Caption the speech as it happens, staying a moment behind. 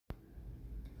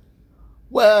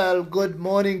Well, good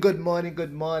morning, good morning,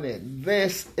 good morning.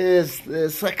 This is the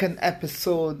second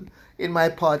episode in my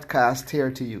podcast here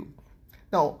to you.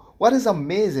 Now, what is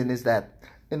amazing is that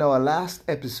in our last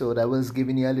episode, I was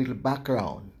giving you a little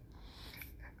background,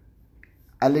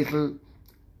 a little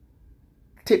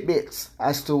tidbits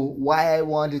as to why I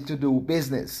wanted to do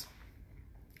business.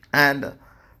 And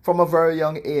from a very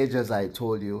young age, as I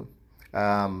told you,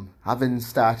 having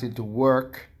started to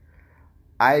work,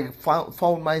 I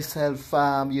found myself,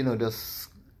 just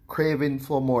craving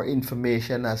for more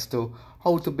information as to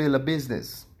how to build a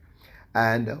business.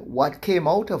 And what came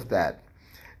out of that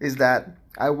is that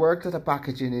I worked at a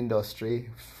packaging industry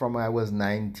from I was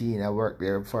 19. I worked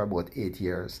there for about 8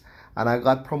 years. And I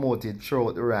got promoted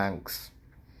throughout the ranks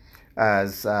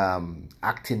as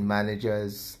acting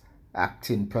managers,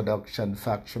 acting production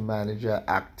factory manager,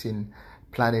 acting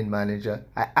planning manager.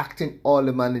 I acted all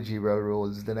the managerial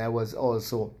roles. Then I was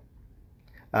also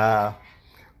a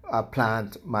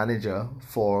plant manager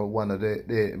for one of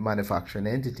the manufacturing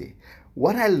entity.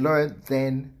 What I learned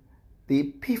then, the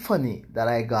epiphany that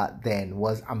I got then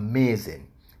was amazing,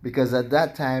 because at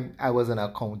that time I was an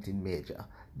accounting major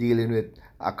dealing with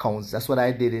accounts. That's what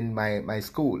I did in my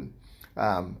school.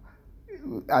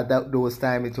 At those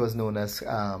time it was known as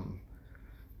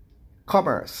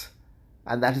commerce,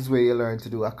 and that is where you learn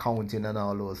to do accounting and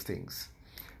all those things.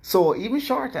 So even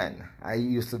shorthand, I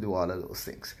used to do all of those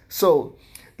things. So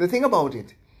the thing about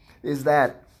it is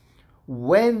that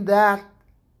when that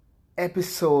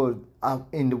episode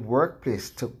in the workplace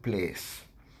took place,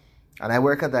 and I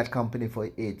worked at that company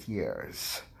for 8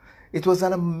 years, it was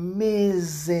an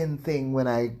amazing thing when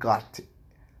I got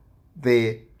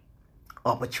the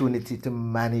opportunity to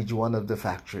manage one of the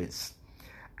factories.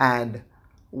 And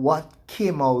what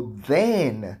came out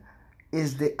then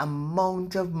is the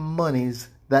amount of monies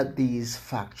that these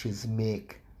factories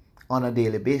make on a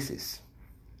daily basis.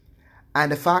 And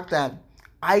the fact that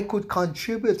I could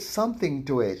contribute something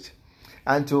to it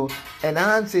and to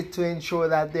enhance it to ensure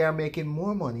that they are making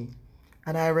more money.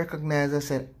 And I recognized, I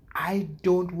said, I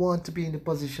don't want to be in the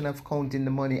position of counting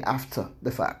the money after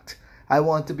the fact. I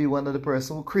want to be one of the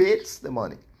person who creates the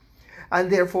money.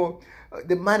 And therefore,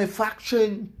 the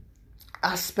manufacturing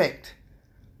aspect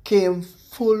came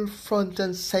full front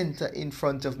and center in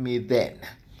front of me then.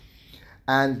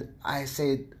 And I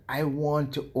said, I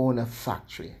want to own a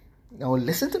factory. Now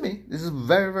listen to me. This is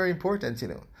very, very important,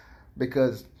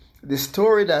 because the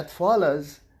story that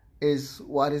follows is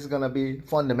what is going to be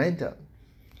fundamental.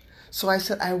 So I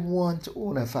said, I want to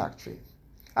own a factory.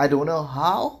 I don't know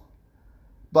how,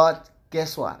 but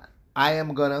guess what? I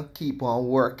am going to keep on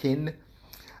working.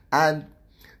 And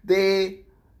they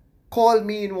called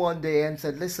me in one day and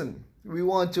said, listen, we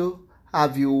want to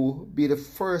have you be the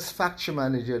first factory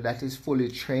manager that is fully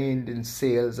trained in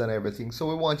sales and everything. So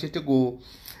we want you to go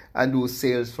and do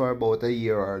sales for about a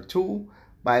year or two.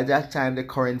 By that time, the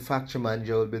current factory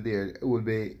manager will be there, will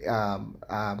be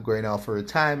going off for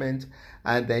retirement,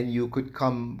 and then you could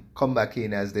come back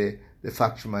in as the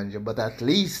factory manager. But at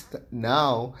least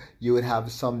now you would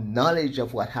have some knowledge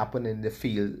of what happened in the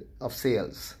field of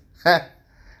sales.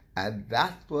 And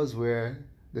that was where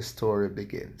the story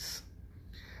begins.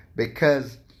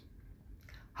 Because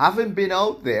having been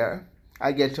out there,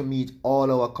 I get to meet all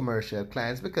our commercial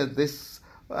clients, because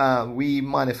we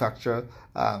manufacture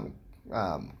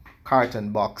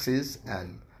carton boxes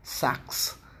and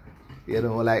sacks.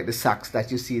 Like the sacks that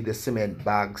you see, the cement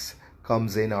bags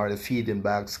comes in, or the feeding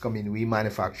bags come in. We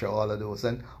manufacture all of those,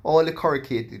 and all the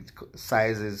corrugated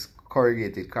sizes,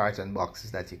 corrugated carton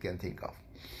boxes that you can think of,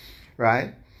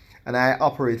 right? And I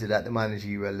operated at the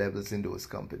managerial levels in those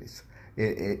companies,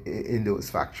 in those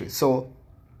factories. So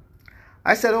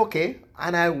I said, okay,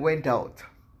 and I went out.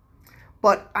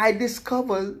 But I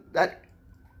discovered that,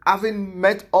 having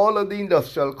met all of the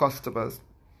industrial customers,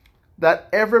 that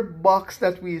every box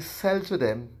that we sell to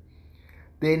them,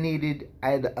 they needed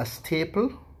either a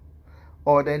staple,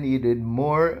 or they needed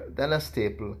more than a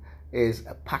staple, is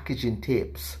packaging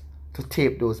tapes to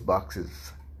tape those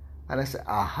boxes. And I said,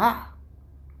 aha,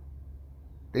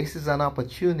 this is an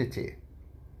opportunity.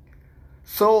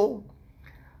 So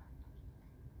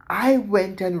I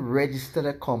went and registered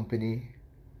a company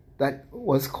that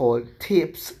was called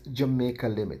Tapes Jamaica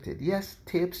Limited. Yes,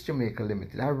 Tapes Jamaica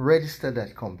Limited. I registered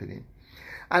that company.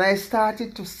 And I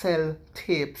started to sell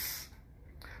tapes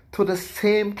to the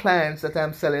same clients that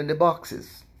I'm selling the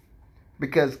boxes.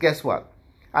 Because guess what?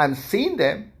 I'm seeing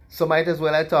them, so might as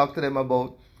well I talk to them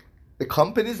about the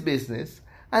company's business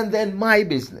and then my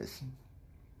business.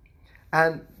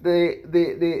 And the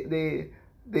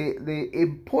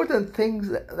important things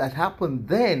that happened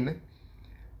then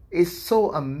is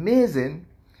so amazing,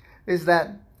 is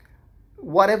that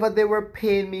whatever they were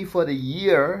paying me for the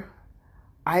year,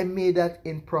 I made that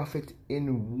in profit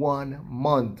in 1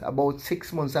 month, about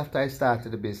 6 months after I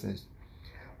started the business.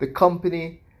 The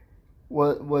company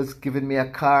was giving me a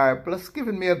car, plus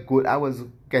giving me I was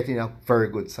getting a very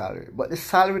good salary. But the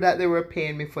salary that they were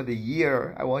paying me for the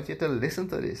year, I want you to listen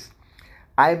to this.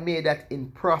 I made that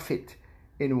in profit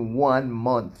in 1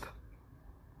 month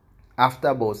after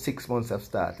about 6 months of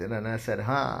starting. And I said,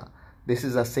 this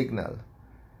is a signal,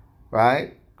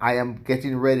 right? I am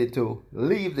getting ready to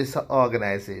leave this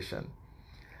organization.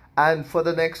 And for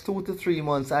the next 2 to 3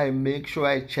 months, I make sure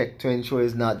I check to ensure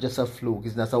it's not just a fluke,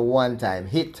 it's not a one-time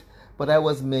hit, but I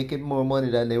was making more money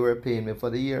than they were paying me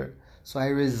for the year. So I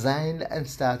resigned and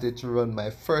started to run my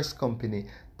first company,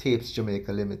 Tapes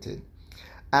Jamaica Limited.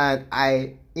 And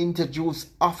I introduced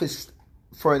office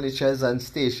furnitures and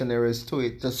stationaries to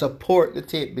it to support the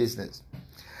tape business.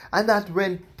 And that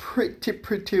went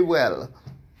pretty well.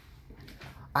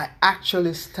 I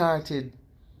actually started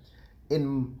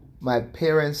in my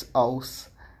parents' house,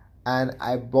 and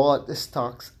I bought the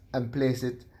stocks and placed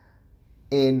it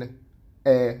in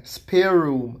a spare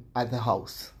room at the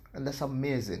house. And that's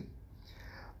amazing.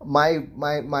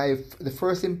 The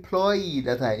first employee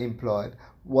that I employed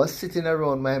was sitting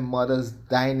around my mother's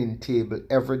dining table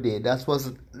every day. That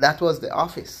was the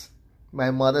office.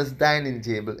 My mother's dining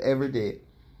table every day,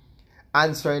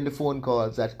 answering the phone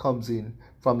calls that comes in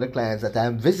from the clients that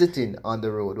I'm visiting on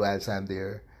the road whilst I'm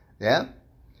there. Yeah?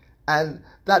 And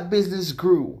that business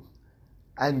grew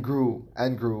and grew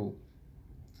and grew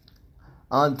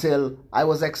until I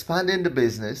was expanding the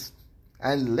business.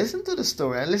 And listen to the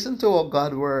story and listen to how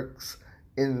God works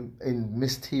in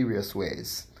mysterious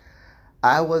ways.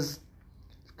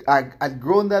 I'd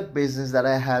grown that business that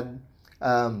I had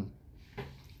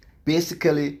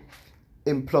basically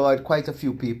employed quite a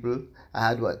few people. I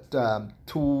had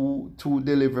two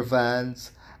delivery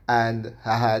vans, and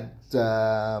I had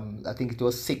I think it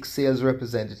was 6 sales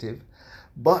representatives.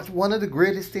 But one of the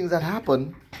greatest things that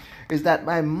happened is that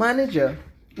my manager,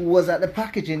 who was at the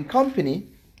packaging company,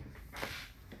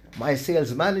 my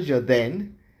sales manager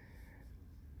then,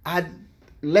 had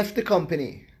left the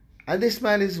company. And this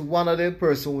man is one of the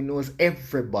person who knows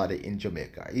everybody in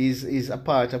Jamaica. He's a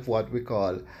part of what we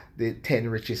call the 10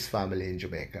 richest family in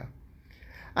Jamaica.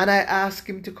 And I asked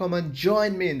him to come and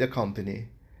join me in the company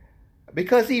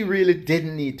because he really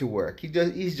didn't need to work.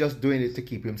 He's just doing it to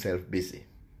keep himself busy,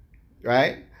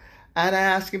 right? And I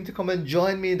asked him to come and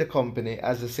join me in the company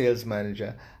as a sales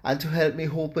manager and to help me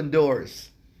open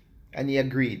doors. And he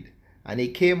agreed. And he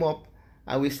came up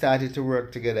and we started to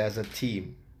work together as a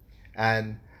team.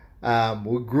 And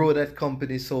we grew that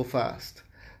company so fast.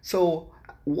 So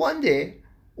one day,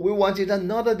 we wanted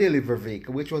another delivery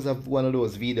vehicle, which was one of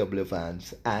those VW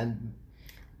vans. And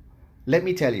let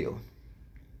me tell you,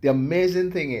 the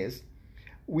amazing thing is,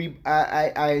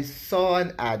 I saw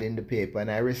an ad in the paper and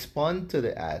I responded to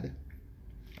the ad.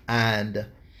 And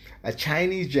a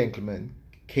Chinese gentleman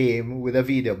came with a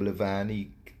VW van.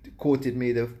 He quoted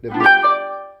me the vehicle.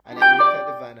 And I looked at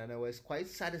the van and I was quite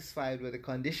satisfied with the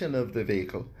condition of the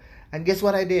vehicle. And guess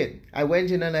what I did? I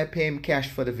went in and I paid him cash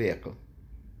for the vehicle.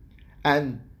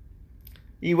 And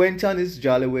he went on his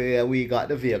jolly way and we got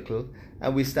the vehicle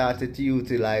and we started to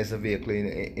utilize the vehicle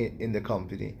in the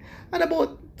company. And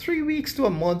about 3 weeks to a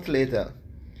month later,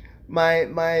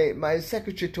 my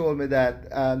secretary told me that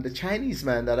the Chinese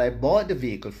man that I bought the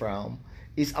vehicle from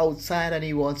is outside and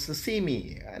he wants to see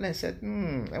me. And I said,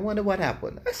 I wonder what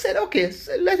happened. I said, okay,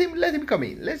 so let him come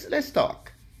in. Let's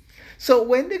talk. So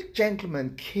when the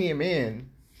gentleman came in,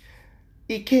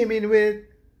 he came in with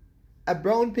a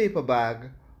brown paper bag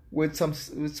with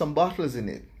some bottles in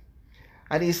it.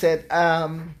 And he said, I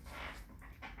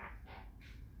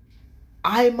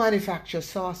manufacture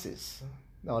sauces.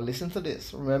 Now listen to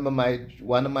this. Remember,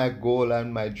 one of my goal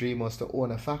and my dream was to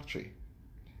own a factory.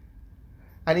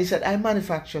 And he said, I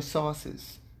manufacture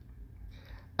sauces.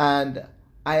 And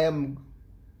I am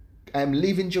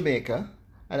leaving Jamaica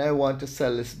and I want to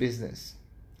sell this business.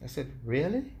 I said,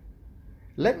 really?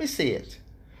 Let me see it.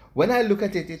 When I look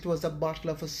at it, it was a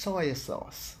bottle of a soy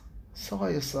sauce.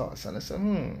 And I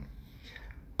said,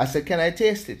 I said, can I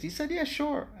taste it? He said, yeah,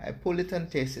 sure. I pulled it and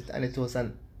tasted it, and it was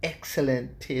an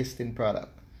excellent tasting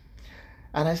product.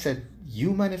 And I said,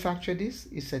 you manufacture this?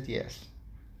 He said, yes.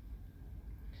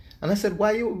 And I said,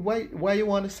 why you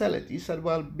want to sell it? He said,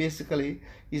 well, basically,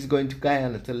 he's going to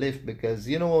Guyana to live because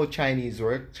you know how Chinese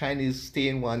work. Chinese stay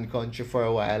in one country for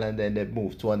a while and then they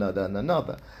move to another and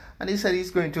another. And he said he's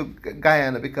going to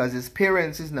Guyana because his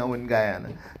parents is now in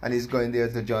Guyana and he's going there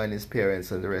to join his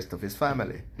parents and the rest of his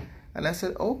family. And I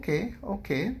said, okay.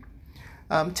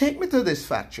 take me to this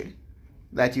factory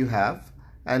that you have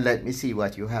and let me see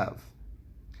what you have.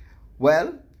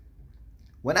 Well,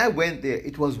 when I went there,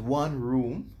 it was one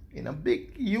room in a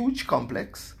big, huge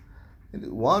complex.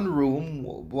 One room,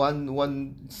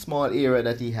 one small area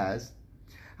that he has.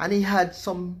 And he had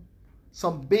some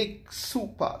big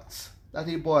soup pots that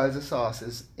he boils the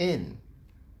sauces in.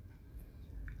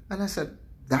 And I said,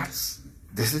 this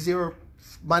is your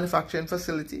manufacturing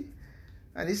facility?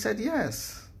 And he said,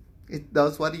 yes, it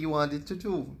does what he wanted to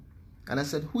do. And I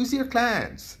said, who's your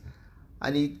clients?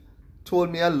 And he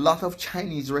told me a lot of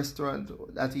Chinese restaurants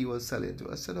that he was selling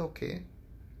to. I said, okay.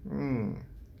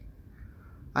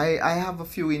 I have a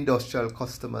few industrial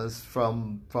customers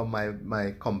from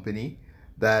my company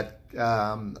that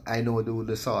I know do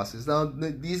the sauces. Now,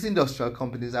 these industrial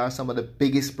companies are some of the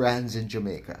biggest brands in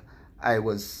Jamaica. I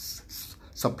was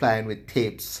supplying with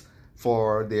tapes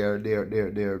for their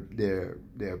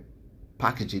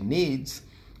packaging needs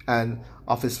and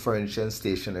office furniture and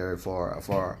stationery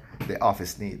for the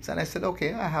office needs. And I said,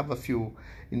 okay, I have a few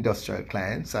industrial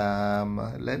clients.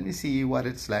 Let me see what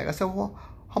it's like. I said, well,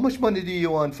 how much money do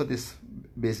you want for this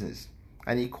business?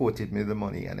 And he quoted me the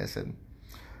money, and I said,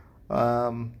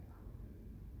 I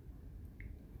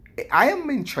am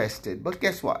interested, but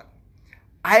guess what?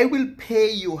 I will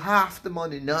pay you half the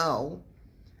money now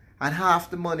and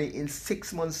half the money in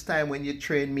 6 months' time when you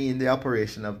train me in the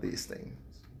operation of these things.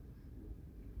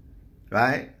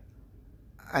 Right?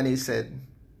 And he said,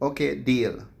 okay,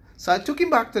 deal. So I took him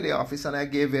back to the office and I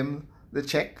gave him the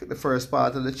check, the first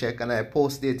part of the check, and I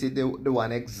post-dated the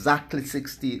one exactly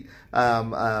 6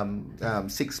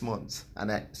 months.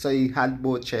 And so he had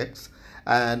both checks,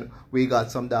 and we got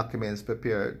some documents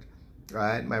prepared.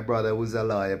 Right, my brother, who's a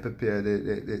lawyer, prepared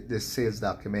the sales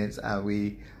documents, and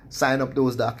we signed up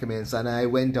those documents. And I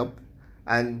went up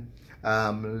and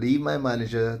leave my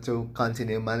manager to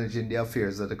continue managing the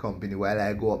affairs of the company while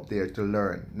I go up there to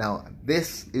learn. Now,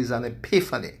 this is an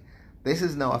epiphany. This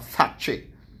is now a factory.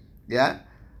 Yeah,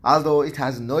 although it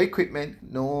has no equipment,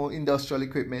 no industrial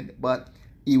equipment, but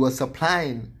he was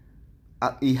supplying.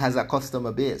 He has a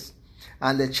customer base.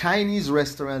 And the Chinese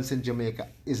restaurants in Jamaica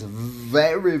is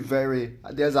very,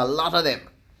 there's a lot of them.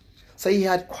 So he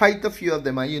had quite a few of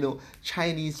them. And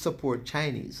Chinese support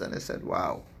Chinese. And I said,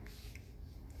 wow.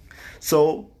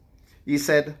 So he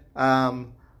said,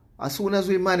 as soon as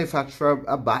we manufacture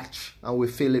a batch and we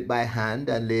fill it by hand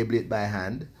and label it by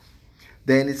hand,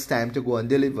 then it's time to go and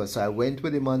deliver. So I went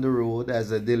with him on the road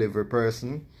as a delivery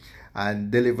person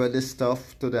and deliver the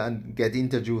stuff and get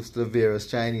introduced to the various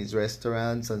Chinese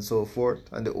restaurants and so forth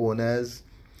and the owners.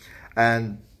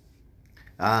 And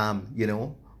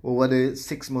over the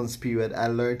 6 months period, I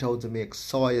learned how to make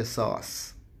soy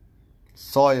sauce,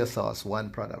 one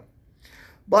product.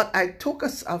 But I took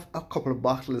a couple of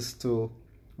bottles to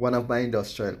one of my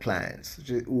industrial clients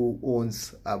who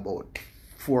owns about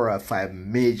 4 or 5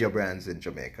 major brands in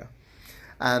Jamaica.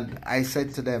 And I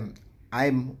said to them,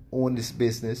 I own this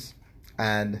business.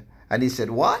 And he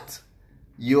said, what?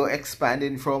 You're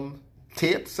expanding from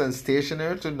tapes and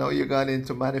stationery to now you're going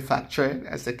into manufacturing?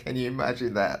 I said, can you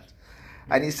imagine that?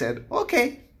 And he said,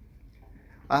 okay.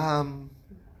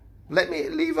 Let me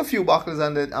leave a few bottles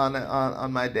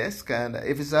on my desk, and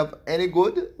if it's any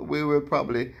good, we will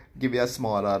probably give you a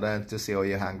small order and to see how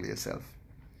you handle yourself.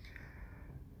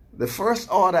 The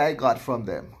first order I got from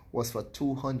them was for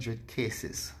 200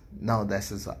 cases. Now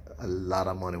this is a lot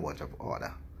of money worth of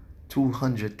order.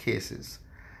 200 cases.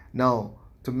 Now,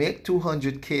 to make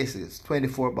 200 cases,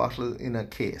 24 bottles in a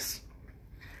case,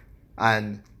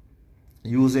 and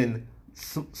using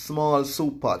small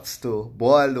soup pots to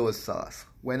boil those sauce.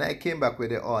 When I came back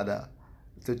with the order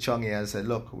to Chongi and said,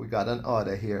 look, we got an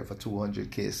order here for 200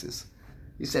 cases.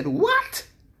 He said, what?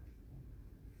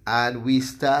 And we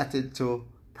started to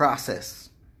process.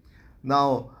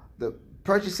 Now, the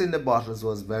purchasing the bottles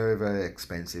was very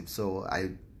expensive, so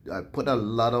I put a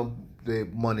lot of the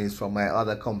monies from my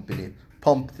other company,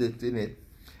 pumped it in it,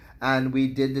 and we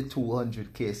did the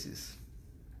 200 cases.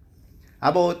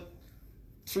 About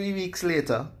 3 weeks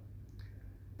later,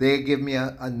 they gave me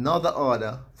another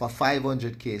order for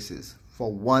 500 cases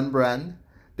for one brand.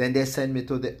 Then they send me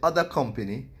to the other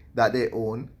company that they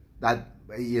own that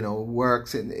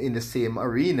works in the same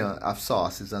arena of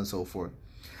sauces and so forth.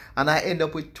 And I end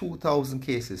up with 2,000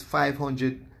 cases,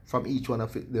 500 from each one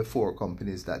of the 4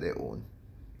 companies that they own.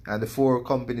 And the 4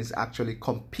 companies actually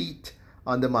compete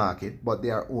on the market, but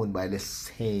they are owned by the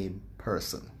same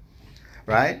person,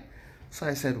 right? So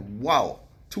I said, wow,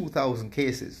 2,000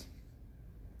 cases.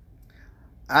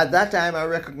 At that time, I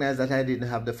recognized that I didn't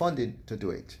have the funding to do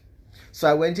it. So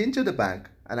I went into the bank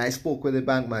and I spoke with the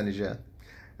bank manager,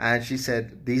 And she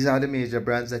said, these are the major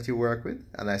brands that you work with?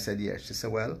 And I said, yes. She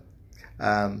said, well,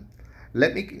 um,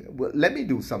 let me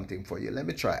do something for you. Let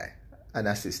me try and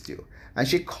assist you. And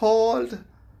she called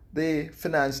the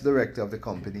finance director of the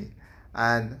company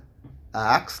and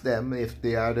asked them if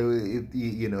they are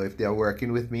if they are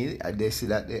working with me. They see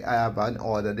that I have an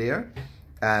order there,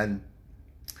 and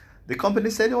the company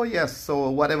said, oh yes, so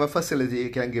whatever facility you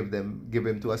can give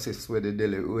him to assist with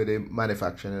the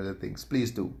manufacturing of the things,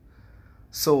 please do.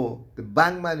 So the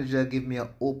bank manager gave me an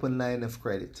open line of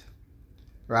credit,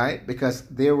 right? Because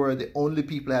they were the only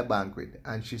people I bank with.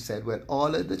 And she said, well,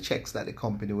 all of the checks that the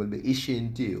company will be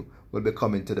issuing to you will be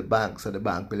coming to the bank. So the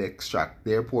bank will extract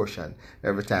their portion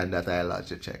every time that I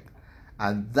lodge a check.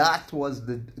 And that was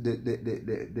the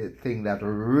thing that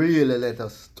really let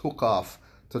us took off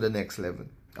to the next level.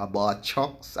 I bought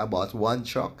trucks. I bought one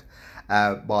truck.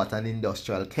 I bought an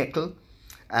industrial kettle.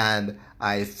 And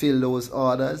I filled those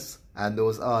orders. And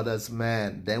those orders,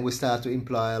 man, then we start to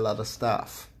employ a lot of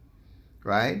staff.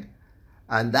 Right?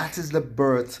 And that is the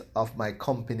birth of my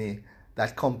company,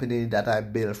 that company that I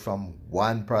built from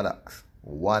one product,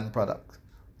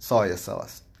 soy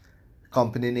sauce.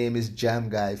 Company name is Jam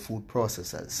Guy Food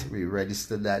Processors. We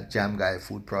registered that Jam Guy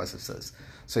Food Processors.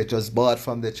 So it was bought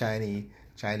from the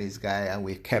Chinese guy, and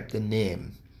we kept the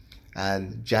name.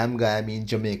 And Jam Guy means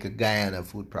Jamaica Guyana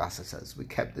Food Processors. We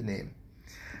kept the name.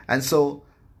 And so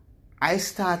I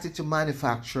started to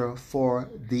manufacture for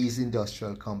these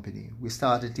industrial companies. We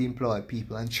started to employ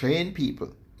people and train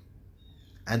people.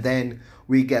 And then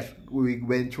we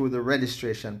went through the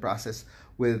registration process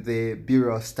with the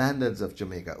Bureau of Standards of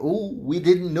Jamaica. Oh, we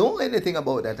didn't know anything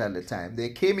about that at the time. They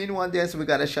came in one day and said, we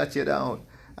got to shut you down.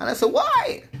 And I said,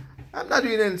 why? I'm not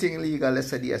doing anything illegal. They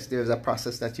said, yes, there's a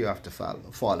process that you have to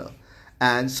follow.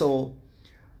 And so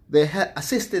they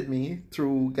assisted me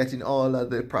through getting all of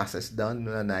the process done,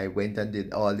 and I went and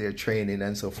did all their training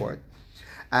and so forth.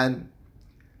 And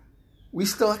we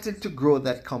started to grow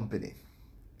that company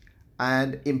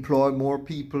and employ more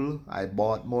people. I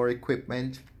bought more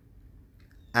equipment,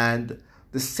 and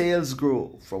the sales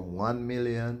grew from 1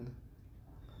 million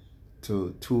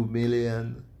to 2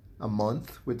 million a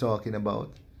month, we're talking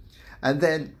about. And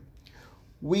then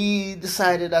we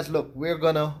decided that, look, we're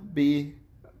gonna be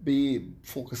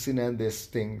focusing on this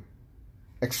thing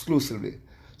exclusively.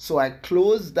 So I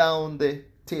closed down the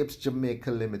Tapes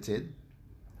Jamaica Limited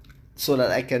so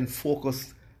that I can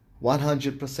focus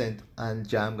 100% on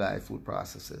Jam Guy Food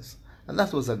Processors. And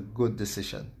that was a good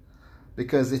decision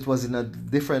because it was in a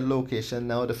different location.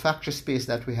 Now the factory space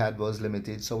that we had was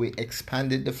limited, so we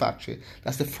expanded the factory.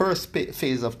 That's the first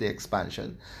phase of the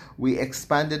expansion. We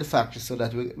expanded the factory so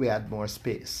that we had more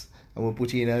space, and we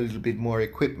put in a little bit more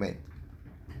equipment.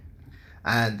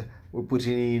 And we're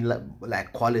putting in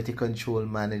like quality control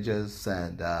managers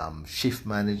and shift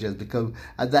managers, because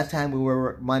at that time we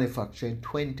were manufacturing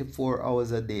 24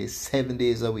 hours a day, 7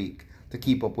 days a week to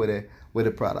keep up with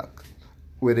the product,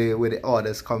 with the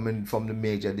orders coming from the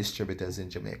major distributors in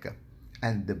Jamaica.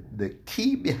 And the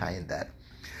key behind that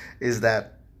is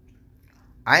that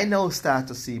I now start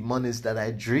to see monies that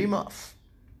I dream of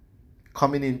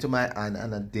coming into my hand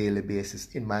on a daily basis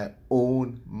in my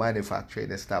own manufacturing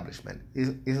establishment.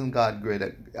 Isn't God great?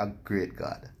 A great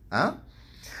God, huh?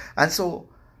 And so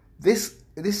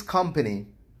this company,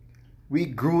 we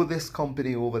grew this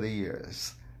company over the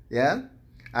years, yeah,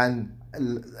 and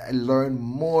I learned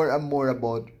more and more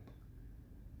about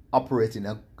operating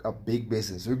a big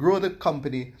business. We grew the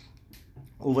company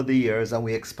over the years, and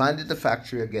we expanded the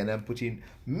factory again and put in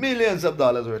millions of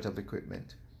dollars worth of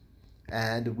equipment.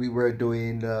 And we were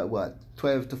doing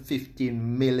 12 to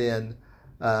 15 million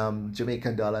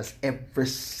Jamaican dollars every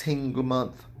single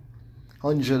month,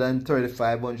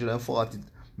 135, 140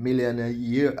 million a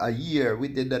year. We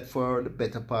did that for the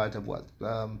better part of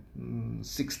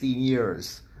 16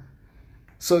 years.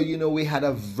 So we had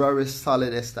a very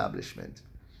solid establishment,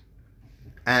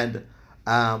 and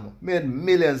made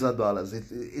millions of dollars.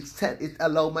 It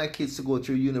allowed my kids to go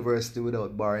through university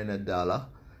without borrowing a dollar.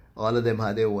 All of them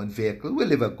had their own vehicle. We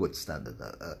live a good standard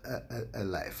of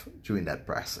life during that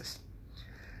process.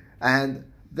 And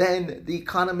then the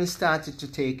economy started to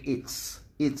take its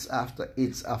after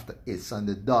its, and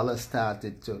the dollar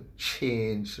started to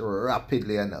change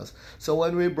rapidly on us. So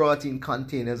when we brought in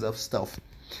containers of stuff,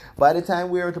 by the time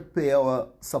we were to pay our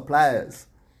suppliers,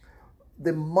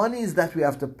 the monies that we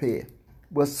have to pay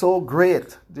was so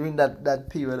great during that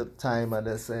period of time. And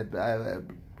I said,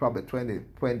 probably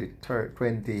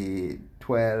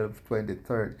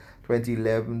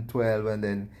 2011, 12, and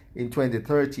then in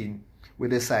 2013, we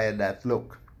decided that,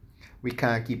 look, we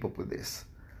can't keep up with this.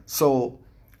 So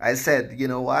I said, you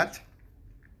know what?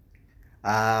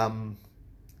 Um,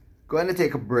 Going to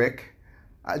take a break.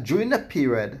 During that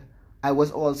period, I was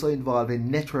also involved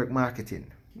in network marketing.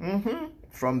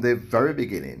 From the very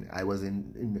beginning, I was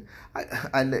and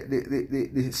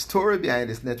the story behind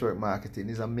this network marketing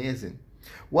is amazing.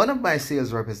 One of my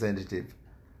sales representatives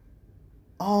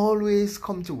always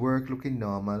come to work looking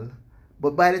normal,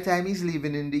 but by the time he's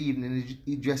leaving in the evening,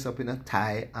 he dress up in a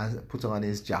tie and put on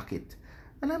his jacket.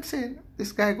 And I'm saying,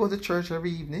 this guy go to church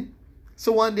every evening.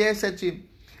 So one day I said to him,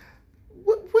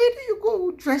 where do you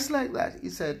go dressed like that? He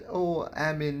said, oh,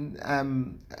 I'm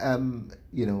an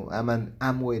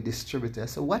Amway distributor.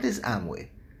 So what is Amway?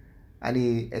 And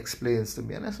he explains to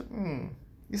me, and I said,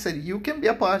 He said, you can be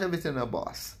a part of it and a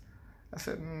boss. I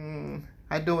said,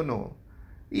 I don't know.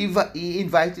 He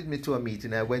invited me to a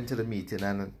meeting. I went to the meeting,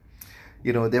 and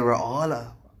there were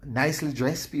all nicely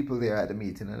dressed people there at the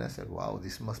meeting. And I said, wow,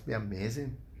 this must be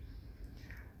amazing.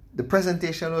 The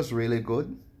presentation was really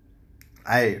good.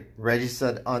 I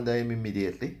registered under him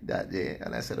immediately that day,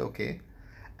 and I said, okay.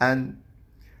 And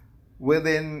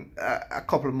within a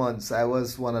couple of months, I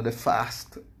was one of the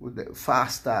fast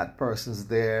start persons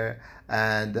there.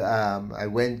 And I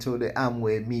went to the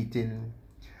Amway meeting.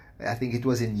 I think it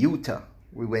was in Utah.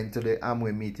 We went to the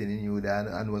Amway meeting in Utah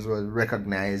and was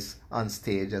recognized on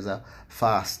stage as a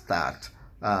fast start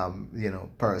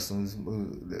persons.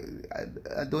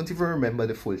 I don't even remember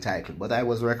the full title, but I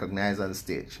was recognized on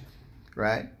stage,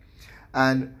 right?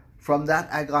 And from that,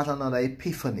 I got another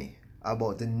epiphany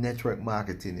about the network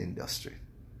marketing industry,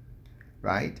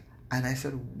 right? And I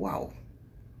said, wow,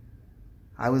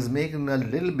 I was making a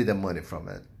little bit of money from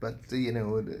it, but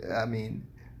I mean,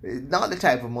 not the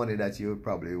type of money that you would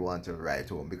probably want to write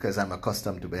home, because I'm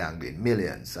accustomed to be handling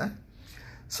millions.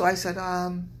 So I said,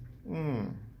 I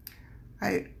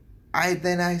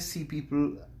see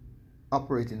people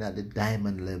operating at the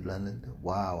diamond level, and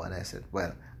wow, and I said,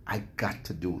 well, I got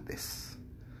to do this.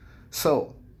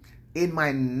 So in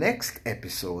my next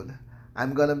episode,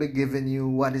 I'm gonna be giving you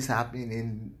what is happening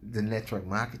in the network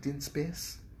marketing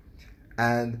space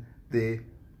and the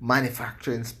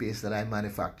manufacturing space that I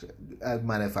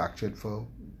manufactured for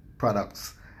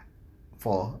products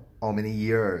for how many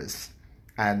years,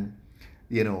 and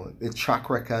the track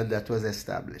record that was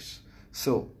established.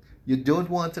 So you don't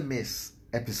want to miss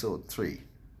episode 3.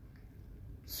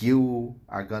 You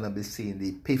are going to be seeing the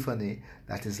epiphany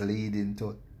that is leading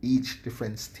to each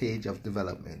different stage of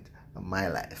development of my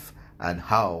life, and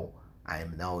how I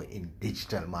am now in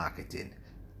digital marketing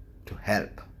to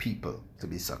help people to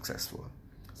be successful.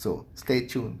 So stay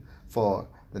tuned for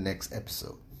the next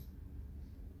episode.